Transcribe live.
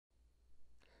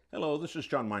Hello, this is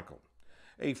John Michael.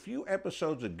 A few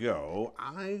episodes ago,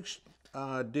 I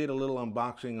did a little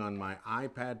unboxing on my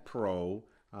iPad Pro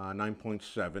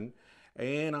 9.7,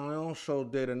 and I also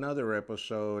did another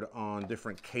episode on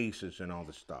different cases and all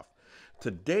this stuff.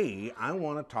 Today, I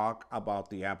want to talk about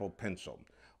the Apple Pencil.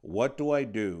 What do I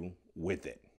do with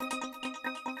it?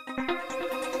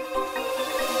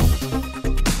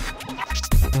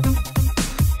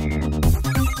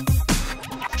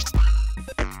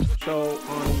 So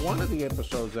on one of the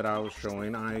episodes that I was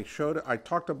showing, I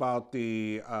talked about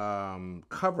the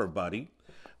Cover Buddy,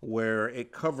 where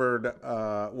it covered,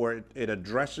 it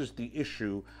addresses the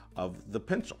issue of the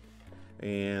pencil.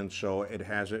 And so it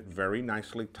has it very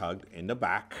nicely tugged in the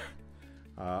back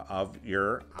of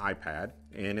your iPad,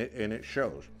 and it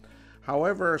shows.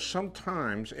 However,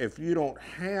 sometimes if you don't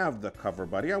have the Cover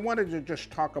Buddy, I wanted to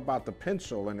just talk about the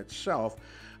pencil in itself.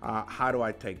 How do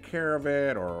I take care of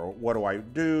it, or what do I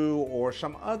do, or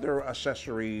some other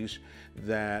accessories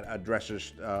that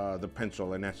addresses the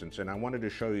pencil in essence. And I wanted to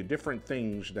show you different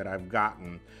things that I've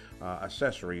gotten,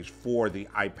 accessories for the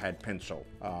iPad Pencil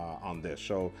on this.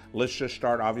 So let's just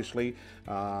start, obviously,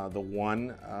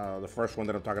 the first one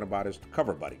that I'm talking about is the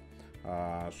Cover Buddy.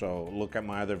 So look at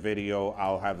my other video.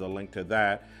 I'll have the link to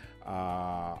that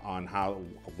on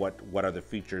what are the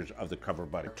features of the Cover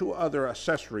Buddy. Two other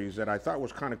accessories that I thought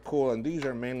was kind of cool, and these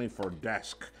are mainly for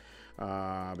desk,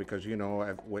 because you know,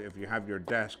 if you have your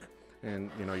desk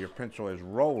and you know your pencil is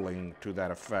rolling to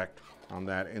that effect on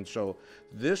that. And so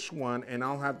this one, and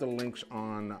I'll have the links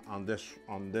on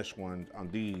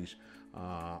these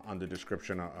on the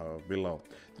description below.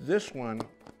 This one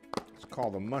is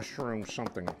called the Mushroom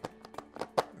something.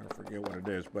 I forget what it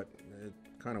is, but it's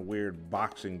kind of weird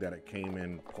boxing that it came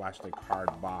in, plastic hard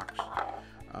box.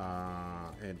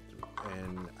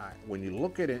 When you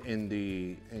look at it in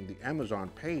the Amazon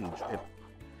page,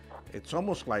 it's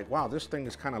almost like, wow, this thing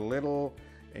is kind of little,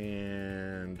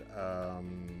 and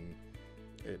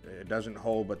it doesn't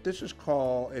hold. But this is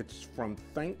called, it's from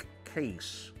Think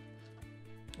Case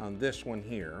on this one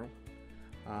here,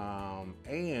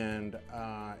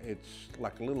 it's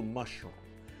like a little mushroom.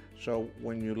 So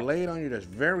when you lay it on your desk,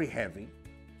 very heavy.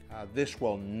 This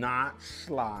will not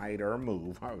slide or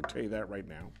move. I will tell you that right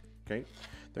now. Okay.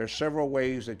 There's several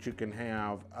ways that you can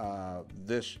have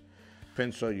this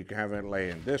pencil. You can have it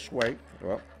laying this way.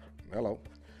 Well, hello.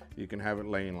 You can have it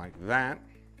laying like that.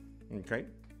 Okay.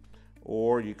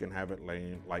 Or you can have it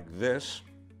laying like this.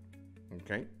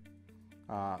 Okay.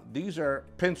 These are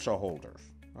pencil holders,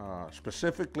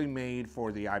 specifically made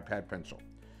for the iPad Pencil.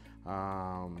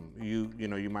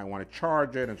 You might want to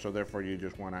charge it, and so therefore you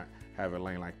just want to have it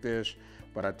laying like this.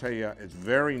 But I tell you, it's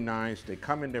very nice. They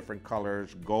come in different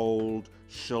colors: gold,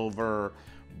 silver,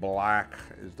 black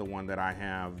is the one that I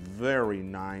have. Very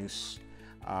nice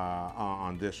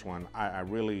on this one. I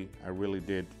really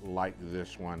did like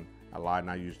this one a lot,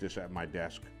 and I use this at my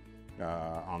desk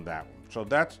on that one. So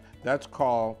that's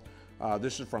called.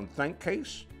 This is from Think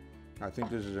Case. I think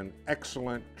this is an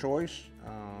excellent choice.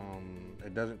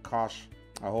 It doesn't cost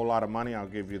a whole lot of money. I'll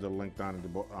give you the link down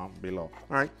below.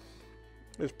 All right,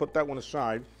 let's put that one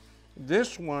aside.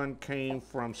 This one came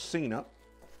from Sena.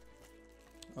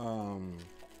 And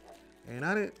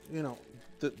I didn't,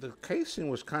 the casing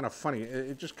was kind of funny.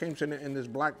 It just came in this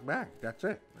black bag. That's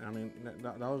it. I mean,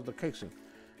 that was the casing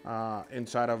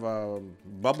inside of a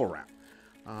bubble wrap.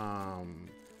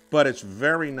 But it's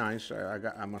very nice,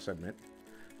 I must admit.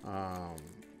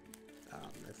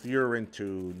 If you're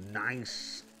into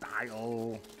nice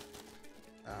style,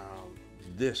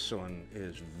 this one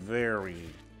is very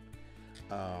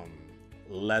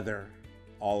leather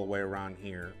all the way around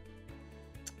here.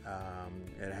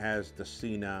 It has the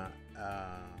Sena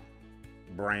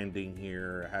branding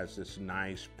here. It has this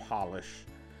nice polish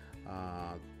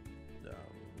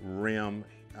rim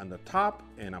on the top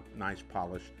and a nice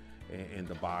polish in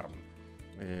the bottom.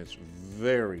 And it's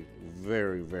very,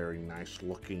 very, very nice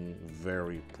looking,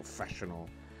 very professional.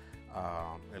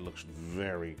 It looks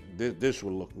this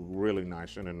will look really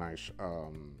nice in a nice,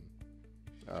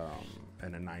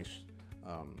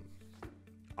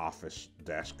 office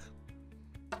desk.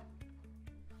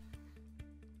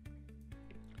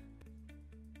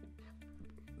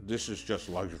 This is just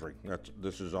luxury.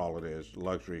 This is all it is,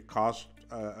 luxury. It costs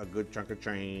a good chunk of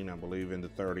change, I believe in the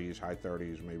 30s, high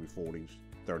 30s, maybe 40s.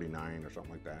 39 or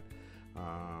something like that,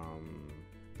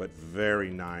 but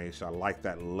very nice. I like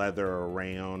that leather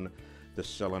around the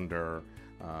cylinder,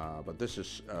 but this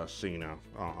is Sena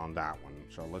on that one.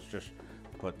 So let's just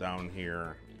put down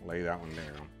here, lay that one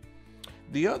down.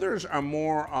 The others are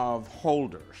more of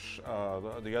holders.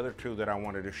 The other two that I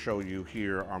wanted to show you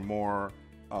here are more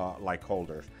like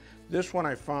holders. This one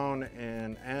I found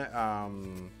in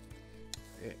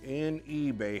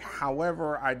eBay.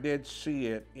 However, I did see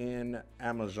it in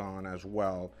Amazon as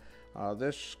well.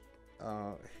 This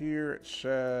here it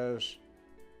says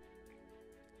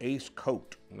Ace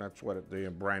Coat. That's what the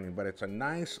branding, but it's a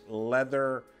nice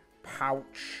leather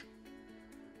pouch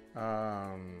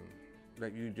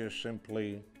that you just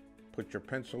simply put your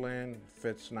pencil in,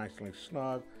 fits nicely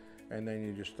snug, and then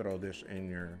you just throw this in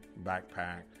your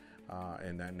backpack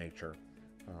in that nature.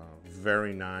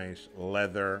 Very nice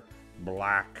leather,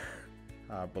 black.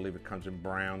 I believe it comes in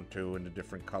brown too, in the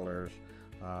different colors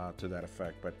to that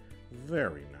effect, but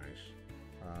very nice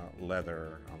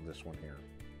leather on this one here.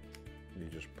 You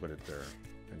just put it there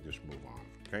and just move on,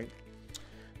 okay?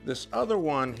 This other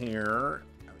one here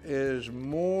is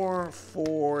more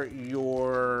for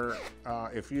your,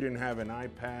 if you didn't have an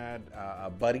iPad, a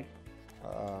buddy.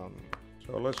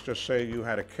 So let's just say you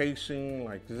had a casing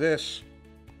like this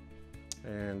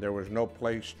and there was no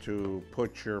place to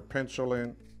put your pencil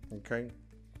in, okay?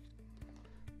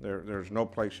 There's no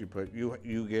place you put,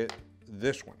 you get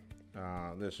this one.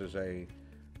 This is a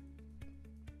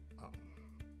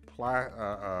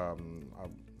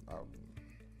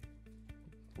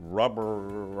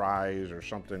rubberized or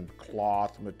something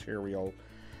cloth material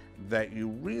that you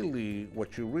really,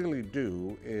 what you really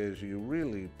do is you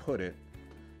really put it,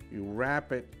 you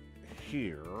wrap it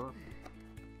here,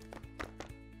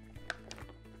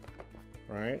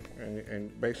 right?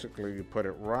 And basically you put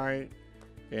it right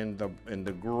in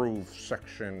the groove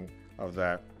section of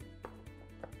that,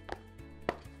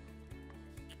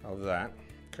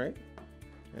 okay?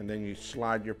 And then you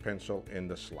slide your pencil in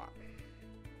the slot.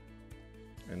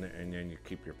 And then you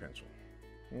keep your pencil,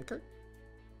 okay?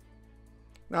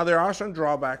 Now there are some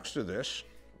drawbacks to this,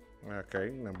 okay?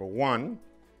 Number one,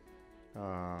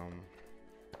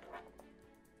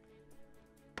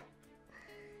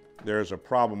 there's a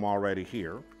problem already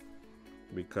here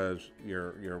because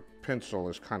your pencil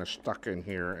is kind of stuck in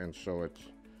here, and so it's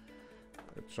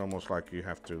almost like you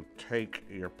have to take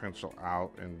your pencil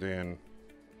out, and then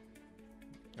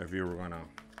if you were gonna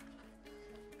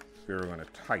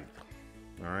type,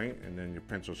 all right, and then your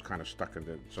pencil's kind of stuck in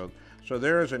it. So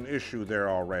there is an issue there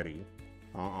already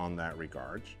on that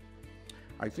regards.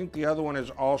 I think the other one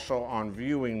is also on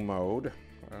viewing mode.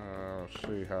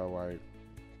 See how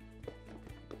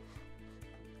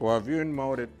well, viewing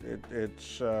mode,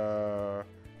 it's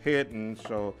hidden,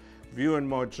 so viewing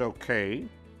mode's okay.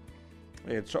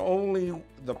 It's only,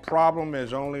 the problem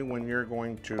is only when you're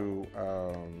going to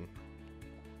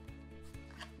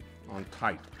on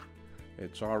type.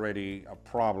 It's already a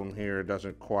problem here. It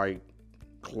doesn't quite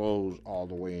close all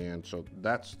the way in, so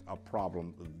that's a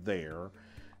problem there.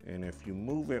 And if you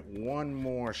move it one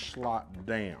more slot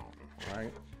down,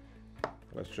 right?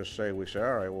 Let's just say we say,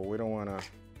 all right, well, we don't want to,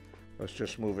 let's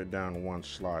just move it down one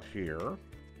slot here.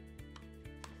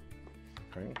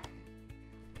 Okay.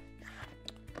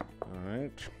 All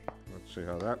right, let's see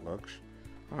how that looks.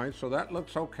 All right, so that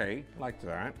looks okay, like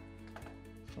that.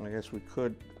 I guess we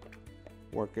could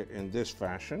work it in this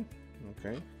fashion,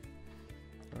 okay?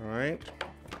 All right,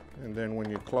 and then when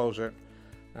you close it,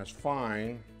 that's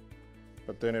fine,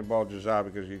 but then it bulges out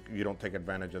because you don't take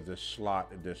advantage of this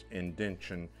slot, this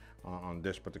indentation on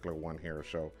this particular one here.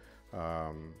 So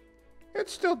it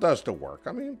still does the work.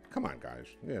 I mean, come on, guys.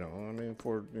 You know, I mean,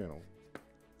 for, you know,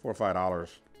 $4 or $5,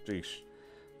 geez.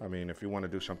 I mean, if you want to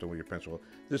do something with your pencil,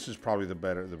 this is probably the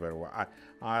better way.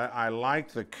 I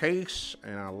like the case,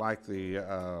 and I like the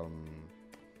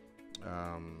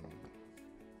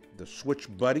Switch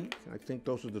Buddy. I think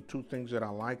those are the two things that I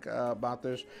like about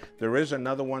this. There is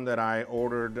another one that I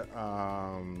ordered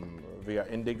via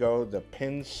Indigo, the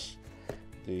Pens,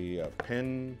 the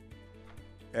Pen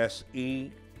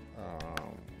SE.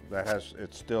 That has,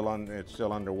 it's still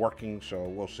under working, so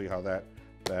we'll see how that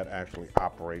actually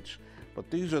operates. But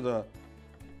these are the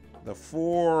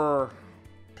 4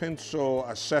 pencil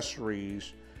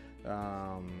accessories.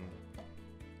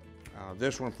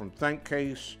 This one from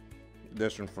ThinkCase,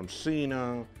 this one from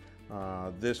Sena,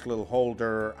 this little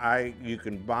holder. You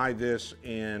can buy this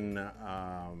in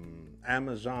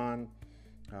Amazon,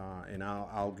 and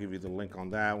I'll give you the link on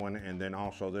that one, and then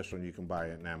also this one you can buy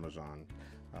it in Amazon.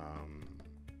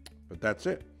 But that's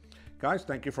it. Guys,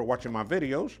 thank you for watching my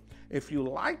videos. If you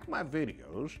like my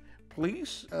videos,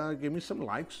 please give me some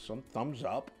likes, some thumbs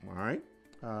up, all right?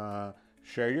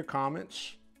 Share your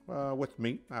comments with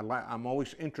me. I'm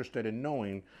always interested in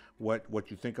knowing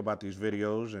what you think about these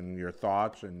videos and your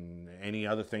thoughts and any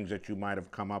other things that you might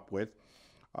have come up with.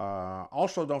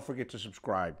 Also, don't forget to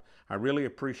subscribe. I really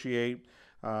appreciate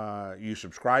you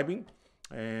subscribing.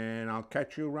 And I'll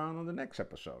catch you around on the next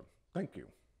episode. Thank you.